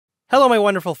Hello, my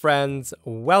wonderful friends.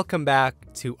 Welcome back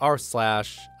to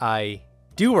I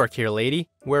Do Work Here, Lady,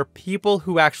 where people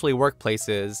who actually work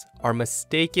places are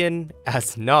mistaken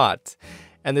as not.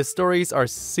 And the stories are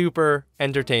super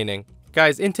entertaining.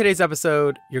 Guys, in today's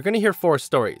episode, you're going to hear 4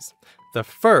 stories. The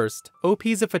first,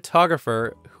 OP's a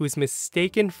photographer who's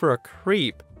mistaken for a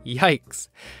creep. Yikes.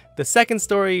 The second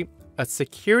story, a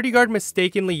security guard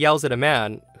mistakenly yells at a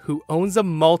man who owns a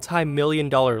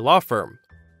multi-million-dollar law firm.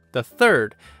 The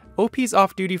third, OP's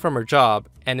off duty from her job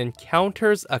and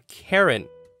encounters a Karen.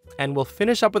 And we'll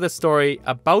finish up with a story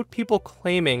about people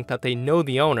claiming that they know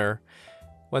the owner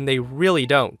when they really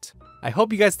don't. I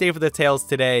hope you guys stay for the tales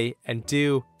today and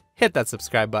do hit that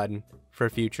subscribe button for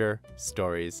future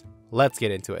stories. Let's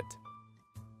get into it.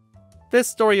 This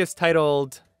story is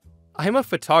titled, I'm a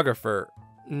photographer,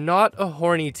 not a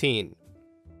horny teen.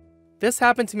 This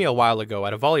happened to me a while ago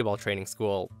at a volleyball training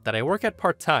school that I work at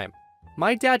part-time.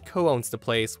 My dad co-owns the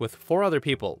place with 4 other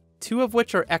people, 2 of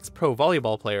which are ex-pro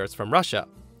volleyball players from Russia.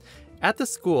 At the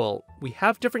school, we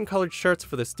have different colored shirts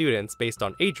for the students based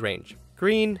on age range: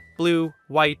 green, blue,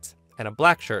 white, and a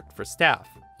black shirt for staff.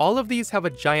 All of these have a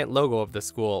giant logo of the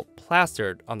school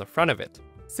plastered on the front of it.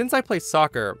 Since I play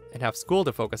soccer and have school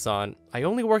to focus on, I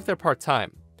only work there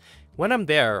part-time. When I'm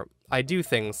there, I do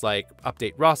things like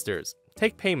update rosters,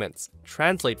 take payments,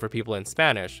 translate for people in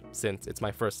Spanish, since it's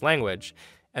my first language,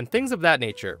 and things of that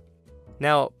nature.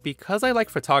 Now, because I like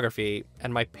photography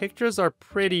and my pictures are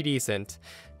pretty decent,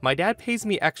 my dad pays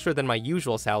me extra than my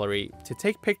usual salary to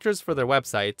take pictures for their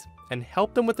website and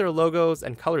help them with their logos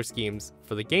and color schemes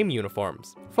for the game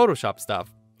uniforms, Photoshop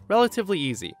stuff. Relatively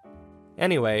easy.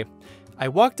 Anyway, I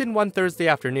walked in one Thursday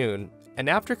afternoon, and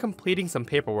after completing some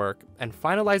paperwork and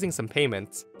finalizing some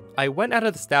payments, I went out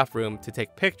of the staff room to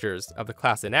take pictures of the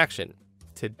class in action.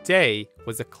 Today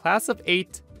was a class of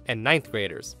 8 and 9th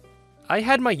graders. I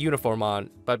had my uniform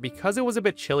on, but because it was a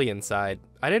bit chilly inside,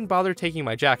 I didn't bother taking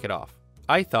my jacket off.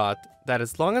 I thought that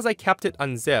as long as I kept it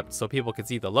unzipped so people could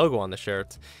see the logo on the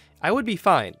shirt, I would be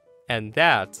fine, and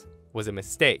that was a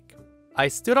mistake. I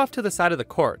stood off to the side of the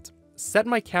court, set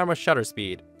my camera shutter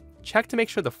speed, checked to make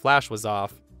sure the flash was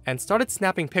off, and started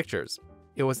snapping pictures.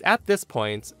 It was at this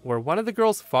point where one of the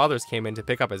girl's fathers came in to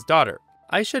pick up his daughter.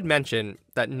 I should mention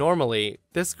that normally,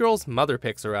 this girl's mother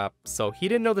picks her up, so he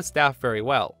didn't know the staff very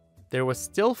well. There was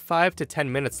still 5 to 10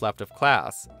 minutes left of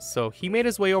class, so he made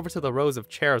his way over to the rows of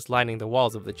chairs lining the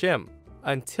walls of the gym,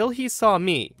 until he saw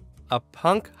me, a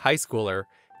punk high schooler,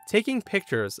 taking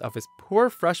pictures of his poor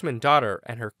freshman daughter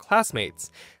and her classmates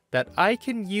that I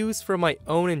can use for my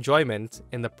own enjoyment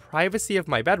in the privacy of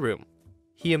my bedroom.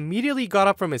 He immediately got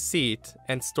up from his seat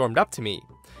and stormed up to me.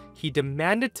 He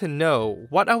demanded to know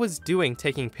what I was doing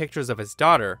taking pictures of his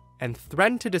daughter and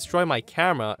threatened to destroy my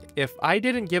camera if I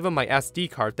didn't give him my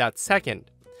SD card that second.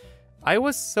 I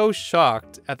was so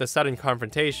shocked at the sudden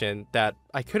confrontation that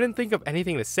I couldn't think of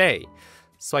anything to say,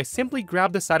 so I simply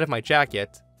grabbed the side of my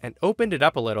jacket and opened it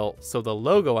up a little so the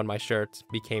logo on my shirt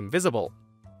became visible.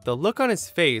 The look on his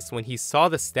face when he saw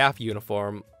the staff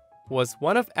uniform was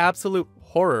one of absolute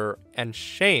horror and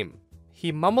shame.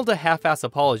 He mumbled a half-ass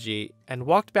apology and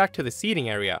walked back to the seating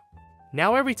area.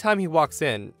 Now every time he walks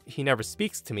in, he never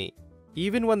speaks to me.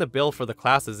 Even when the bill for the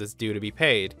classes is due to be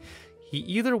paid, he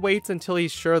either waits until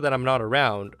he's sure that I'm not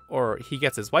around, or he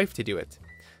gets his wife to do it.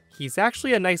 He's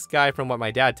actually a nice guy from what my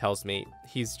dad tells me.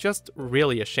 He's just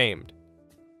really ashamed.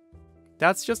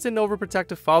 That's just an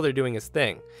overprotective father doing his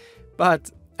thing.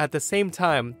 But at the same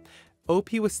time,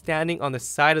 OP was standing on the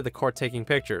side of the court taking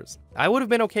pictures. I would have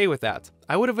been okay with that.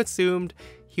 I would have assumed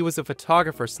he was a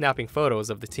photographer snapping photos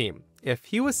of the team. If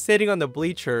he was sitting on the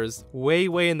bleachers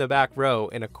way in the back row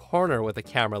in a corner with a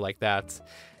camera like that,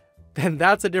 then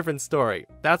that's a different story.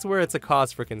 That's where it's a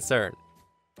cause for concern.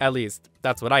 At least,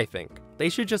 that's what I think. They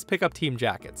should just pick up team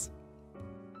jackets.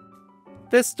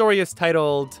 This story is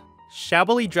titled,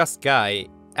 Shabbily Dressed Guy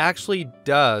Actually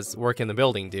Does Work in the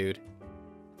Building, Dude.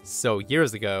 So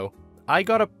years ago, I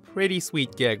got a pretty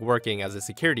sweet gig working as a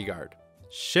security guard,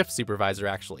 shift supervisor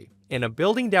actually, in a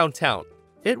building downtown.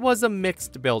 It was a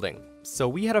mixed building, so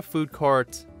we had a food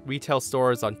court, retail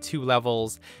stores on 2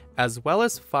 levels, as well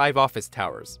as 5 office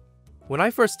towers. When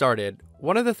I first started,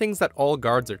 one of the things that all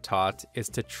guards are taught is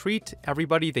to treat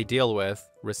everybody they deal with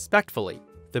respectfully.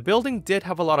 The building did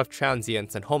have a lot of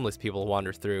transients and homeless people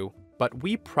wander through, but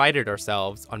we prided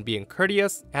ourselves on being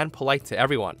courteous and polite to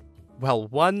everyone. Well,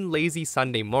 one lazy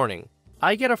Sunday morning,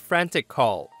 I get a frantic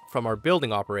call from our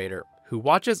building operator who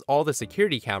watches all the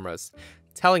security cameras,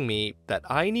 telling me that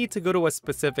I need to go to a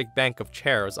specific bank of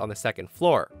chairs on the 2nd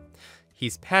floor.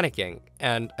 He's panicking,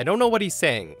 and I don't know what he's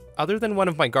saying, other than one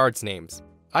of my guards' names.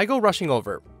 I go rushing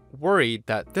over, worried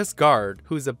that this guard,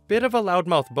 who's a bit of a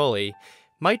loudmouth bully,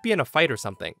 might be in a fight or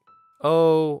something.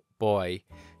 Oh boy,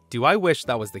 do I wish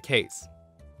that was the case.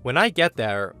 When I get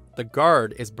there, the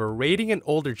guard is berating an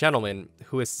older gentleman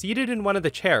who is seated in one of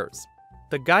the chairs.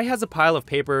 The guy has a pile of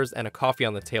papers and a coffee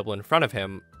on the table in front of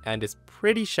him and is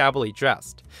pretty shabbily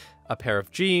dressed. A pair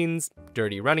of jeans,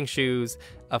 dirty running shoes,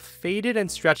 a faded and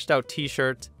stretched out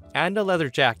t-shirt, and a leather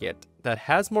jacket that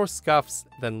has more scuffs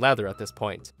than leather at this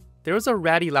point. There is a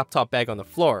ratty laptop bag on the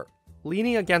floor,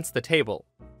 leaning against the table.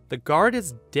 The guard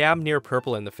is damn near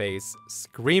purple in the face,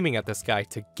 screaming at this guy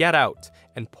to get out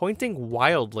and pointing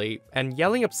wildly and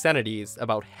yelling obscenities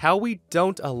about how we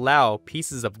don't allow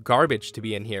pieces of garbage to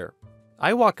be in here.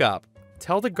 I walk up,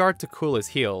 tell the guard to cool his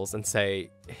heels and say,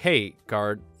 "Hey,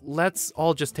 guard, let's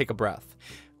all just take a breath.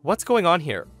 What's going on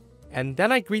here?" And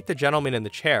then I greet the gentleman in the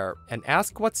chair and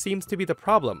ask what seems to be the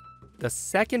problem. The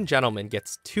second gentleman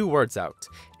gets 2 words out,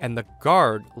 and the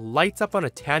guard lights up on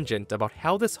a tangent about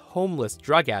how this homeless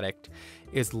drug addict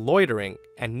is loitering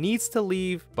and needs to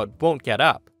leave but won't get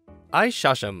up. I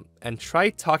shush him and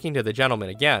try talking to the gentleman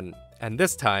again, and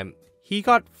this time, he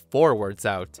got 4 words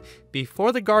out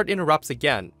before the guard interrupts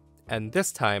again, and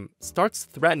this time starts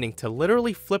threatening to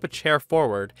literally flip a chair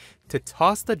forward to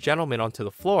toss the gentleman onto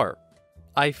the floor.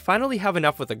 I finally have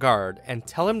enough with the guard and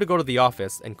tell him to go to the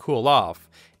office and cool off,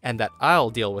 and that I'll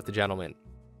deal with the gentleman.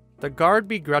 The guard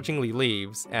begrudgingly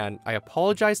leaves, and I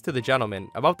apologize to the gentleman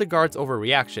about the guard's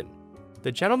overreaction.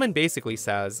 The gentleman basically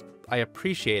says, "I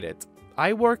appreciate it.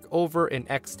 I work over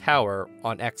in X tower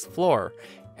on X floor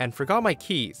and forgot my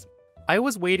keys. I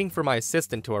was waiting for my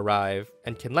assistant to arrive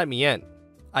and can let me in."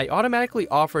 I automatically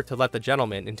offer to let the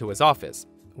gentleman into his office.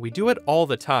 We do it all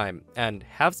the time and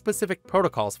have specific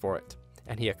protocols for it,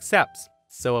 and he accepts.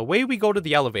 So away we go to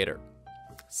the elevator.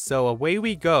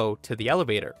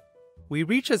 We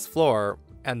reach his floor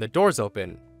and the doors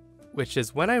open, which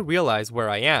is when I realize where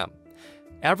I am.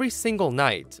 Every single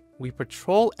night, we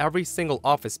patrol every single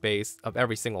office space of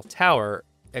every single tower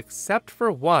except for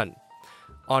one.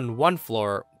 On one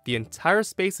floor, the entire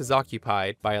space is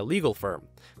occupied by a legal firm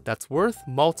that's worth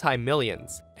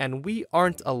multi-millions, and we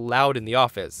aren't allowed in the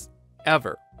office,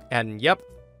 ever. And yep,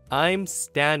 I'm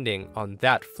standing on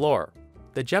that floor.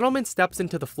 The gentleman steps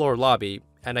into the floor lobby,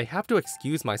 and I have to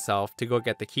excuse myself to go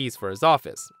get the keys for his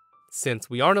office, since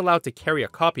we aren't allowed to carry a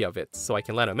copy of it so I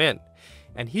can let him in,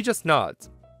 and he just nods.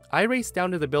 I race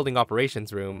down to the building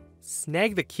operations room,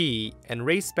 snag the key, and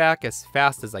race back as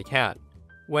fast as I can.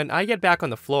 When I get back on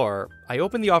the floor, I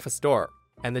open the office door,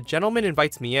 and the gentleman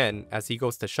invites me in as he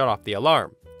goes to shut off the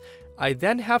alarm. I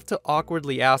then have to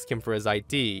awkwardly ask him for his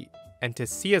ID and to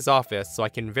see his office so I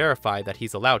can verify that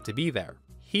he's allowed to be there.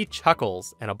 He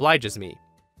chuckles and obliges me.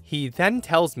 He then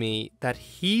tells me that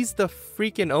he's the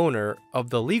freaking owner of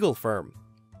the legal firm.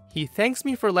 He thanks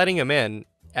me for letting him in,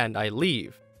 and I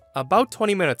leave. About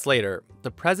 20 minutes later,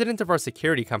 the president of our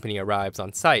security company arrives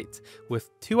on site with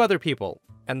 2 other people,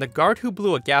 and the guard who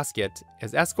blew a gasket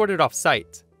is escorted off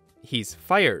site. He's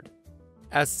fired.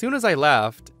 As soon as I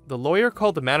left, the lawyer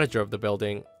called the manager of the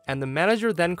building, and the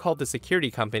manager then called the security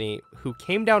company, who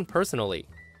came down personally.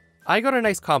 I got a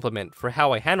nice compliment for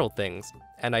how I handled things,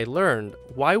 and I learned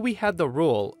why we had the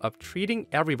rule of treating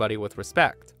everybody with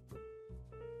respect.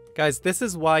 Guys, this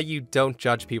is why you don't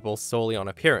judge people solely on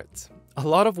appearance. A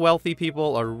lot of wealthy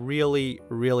people are really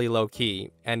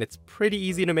low-key, and it's pretty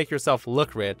easy to make yourself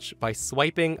look rich by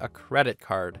swiping a credit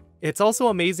card. It's also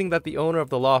amazing that the owner of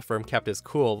the law firm kept his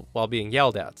cool while being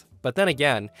yelled at. But then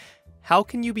again, how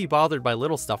can you be bothered by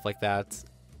little stuff like that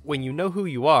when you know who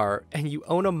you are and you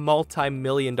own a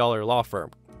multi-million-dollar law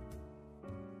firm?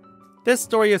 This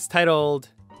story is titled,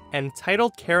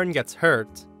 "Entitled Karen Gets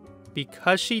Hurt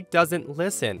Because She Doesn't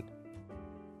Listen."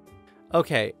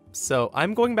 Okay, so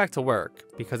I'm going back to work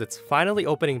because it's finally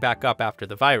opening back up after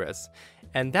the virus,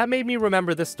 and that made me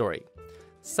remember this story.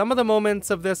 Some of the moments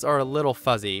of this are a little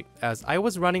fuzzy, as I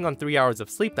was running on 3 hours of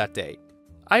sleep that day.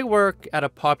 I work at a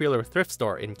popular thrift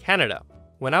store in Canada.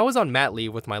 When I was on mat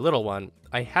leave with my little one,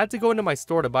 I had to go into my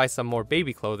store to buy some more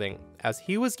baby clothing, as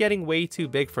he was getting way too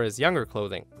big for his younger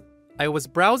clothing. I was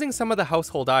browsing some of the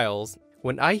household aisles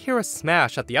when I hear a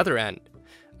smash at the other end.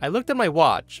 I looked at my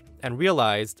watch and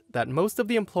realized that most of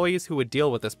the employees who would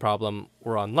deal with this problem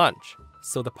were on lunch.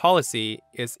 So the policy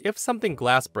is if something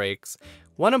glass breaks,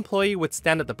 one employee would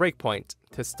stand at the break point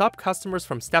to stop customers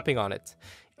from stepping on it,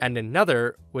 and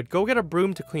another would go get a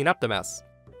broom to clean up the mess.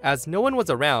 As no one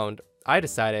was around, I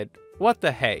decided, what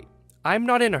the hey, I'm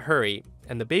not in a hurry,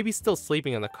 and the baby's still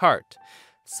sleeping in the cart.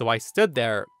 So I stood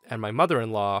there, and my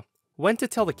mother-in-law went to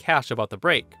tell the cash about the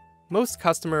break. Most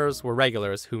customers were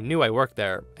regulars who knew I worked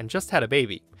there and just had a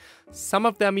baby. Some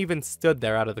of them even stood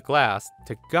there out of the glass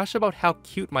to gush about how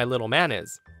cute my little man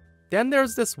is. Then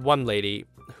there's this one lady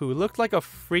who looked like a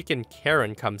freaking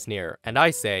Karen comes near, and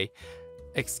I say,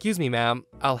 "Excuse me, ma'am,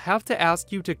 I'll have to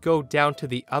ask you to go down to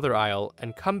the other aisle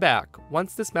and come back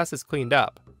once this mess is cleaned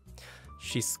up."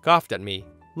 She scoffed at me,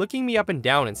 looking me up and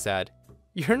down and said,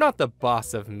 "You're not the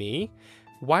boss of me.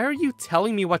 Why are you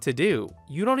telling me what to do?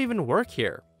 You don't even work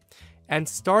here." And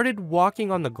started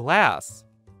walking on the glass.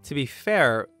 To be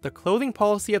fair, the clothing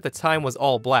policy at the time was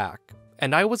all black,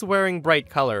 and I was wearing bright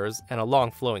colors and a long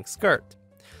flowing skirt.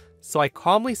 So I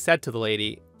calmly said to the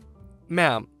lady,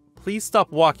 "Ma'am, please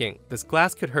stop walking. This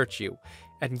glass could hurt you.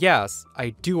 And yes,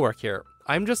 I do work here.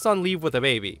 I'm just on leave with a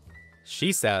baby."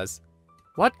 She says,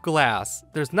 "What glass?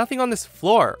 There's nothing on this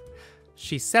floor."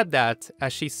 She said that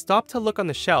as she stopped to look on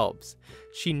the shelves.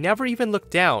 She never even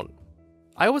looked down.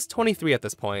 I was 23 at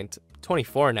this point,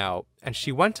 24 now, and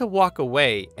she went to walk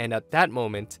away, and at that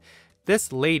moment,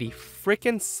 this lady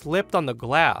frickin' slipped on the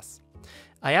glass.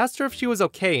 I asked her if she was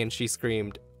okay, and she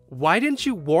screamed, "Why didn't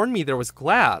you warn me there was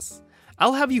glass?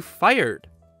 I'll have you fired."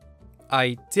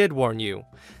 I did warn you.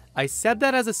 I said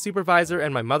that as a supervisor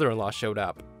and my mother-in-law showed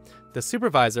up. The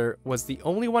supervisor was the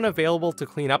only one available to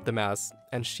clean up the mess,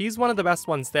 and she's one of the best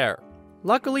ones there.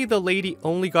 Luckily, the lady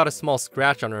only got a small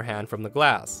scratch on her hand from the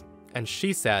glass, and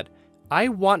she said, "I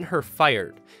want her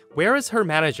fired. Where is her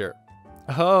manager?"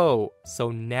 Oh,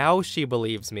 so now she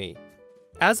believes me.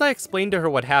 As I explained to her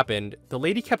what happened, the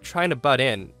lady kept trying to butt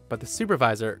in, but the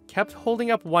supervisor kept holding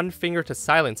up one finger to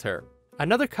silence her.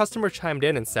 Another customer chimed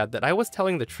in and said that I was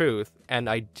telling the truth, and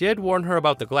I did warn her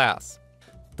about the glass.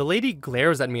 The lady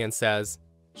glares at me and says,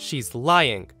 "She's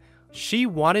lying. She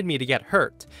wanted me to get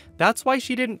hurt. That's why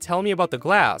she didn't tell me about the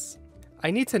glass."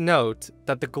 I need to note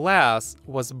that the glass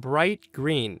was bright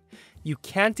green. You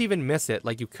can't even miss it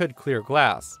like you could clear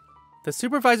glass. The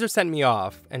supervisor sent me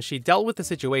off, and she dealt with the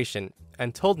situation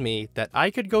and told me that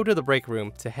I could go to the break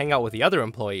room to hang out with the other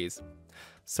employees.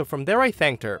 So from there I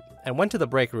thanked her and went to the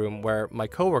break room where my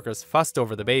coworkers fussed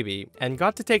over the baby and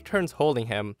got to take turns holding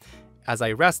him as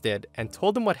I rested and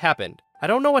told them what happened. I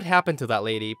don't know what happened to that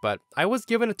lady, but I was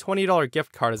given a $20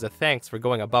 gift card as a thanks for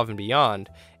going above and beyond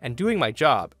and doing my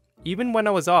job, even when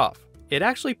I was off. It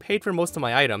actually paid for most of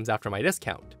my items after my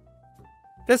discount.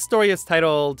 This story is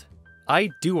titled, "I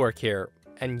Do Work Here,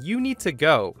 and You Need to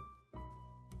Go."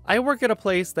 I work at a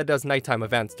place that does nighttime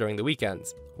events during the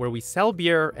weekends, where we sell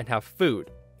beer and have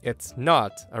food. It's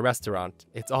not a restaurant,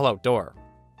 it's all outdoor.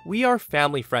 We are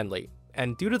family friendly,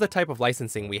 and due to the type of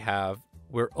licensing we have,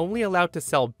 we're only allowed to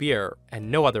sell beer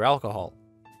and no other alcohol.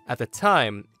 At the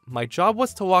time, my job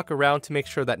was to walk around to make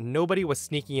sure that nobody was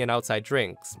sneaking in outside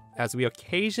drinks, as we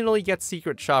occasionally get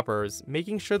secret shoppers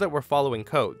making sure that we're following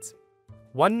codes.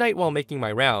 One night while making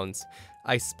my rounds,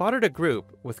 I spotted a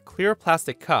group with clear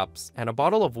plastic cups and a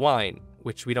bottle of wine,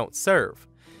 which we don't serve.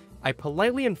 I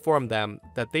politely informed them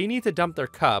that they need to dump their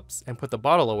cups and put the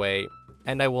bottle away,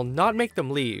 and I will not make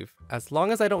them leave as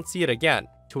long as I don't see it again,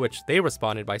 to which they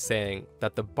responded by saying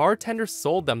that the bartender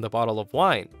sold them the bottle of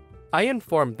wine. I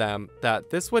informed them that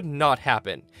this would not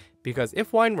happen, because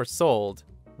if wine were sold,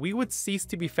 we would cease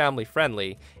to be family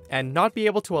friendly and not be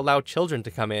able to allow children to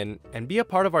come in and be a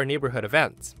part of our neighborhood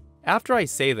events. After I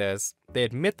say this, they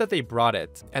admit that they brought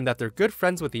it, and that they're good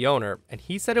friends with the owner, and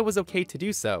he said it was okay to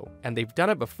do so, and they've done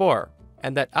it before,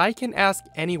 and that I can ask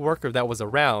any worker that was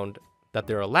around that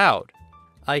they're allowed.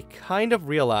 I kind of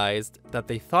realized that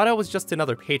they thought I was just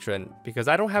another patron because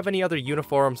I don't have any other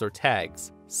uniforms or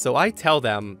tags. So I tell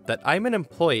them that I'm an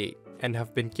employee and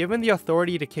have been given the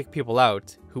authority to kick people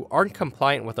out who aren't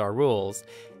compliant with our rules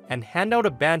and hand out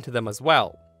a ban to them as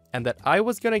well, and that I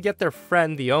was going to get their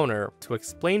friend, the owner, to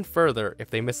explain further if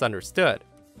they misunderstood.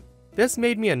 This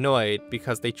made me annoyed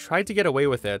because they tried to get away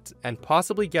with it and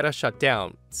possibly get us shut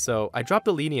down, so I dropped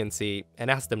the leniency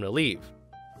and asked them to leave.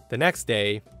 The next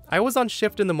day, I was on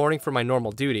shift in the morning for my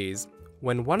normal duties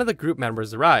when one of the group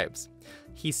members arrives.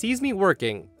 He sees me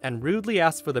working and rudely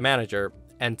asks for the manager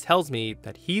and tells me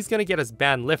that he's going to get his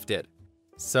ban lifted.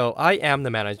 So I am the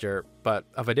manager, but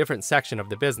of a different section of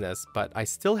the business, but I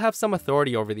still have some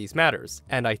authority over these matters,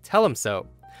 and I tell him so.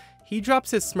 He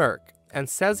drops his smirk and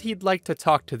says he'd like to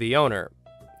talk to the owner.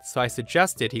 So I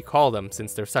suggested he call them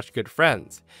since they're such good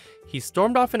friends. He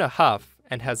stormed off in a huff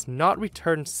and has not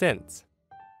returned since.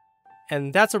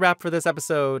 And that's a wrap for this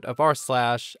episode of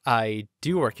r/I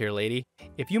Do Work Here Lady.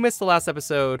 If you missed the last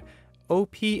episode,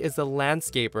 OP is a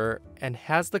landscaper and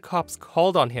has the cops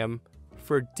called on him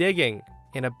for digging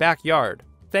in a backyard.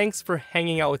 Thanks for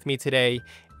hanging out with me today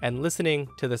and listening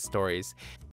to the stories.